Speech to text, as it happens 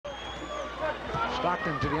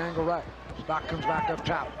Stockton to the angle right. Stock comes back up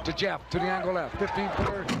top to Jeff to the angle left.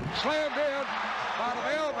 15-footer slammed in by the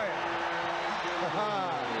mailman.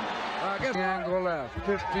 Again, the angle left.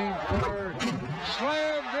 15-footer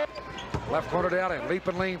slammed in. Left corner to Allen, leap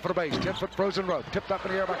and lean for the base. 10-foot frozen rope. Tipped up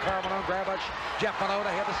in the air by Karl Malone. Grab by Jeff Malone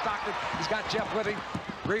ahead to Stockton. He's got Jeff with him.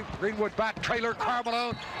 Greenwood back, trailer, Karl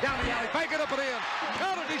Malone down the alley, bank it up and in.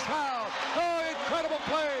 Counted, he's fouled. Oh, incredible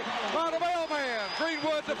play by the mailman.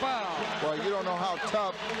 Greenwood the foul. Well, you don't know how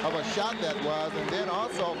tough of a shot that was. And then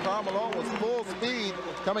also, Karl Malone was full speed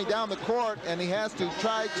coming down the court, and he has to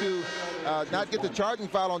try to not get the charging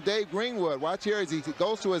foul on Dave Greenwood. Watch here as he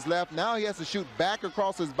goes to his left. Now he has to shoot back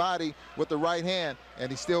across his body with the right hand, and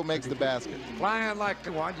he still makes the basket. Flying like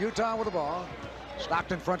the one. Utah with the ball.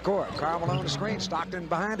 Stockton front court. Karl Malone the screen. Stockton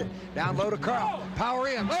behind it. Down low to Karl. Power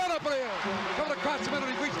in. Lay it up and in. Coming across the middle.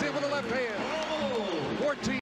 He reached in with the left hand. 14.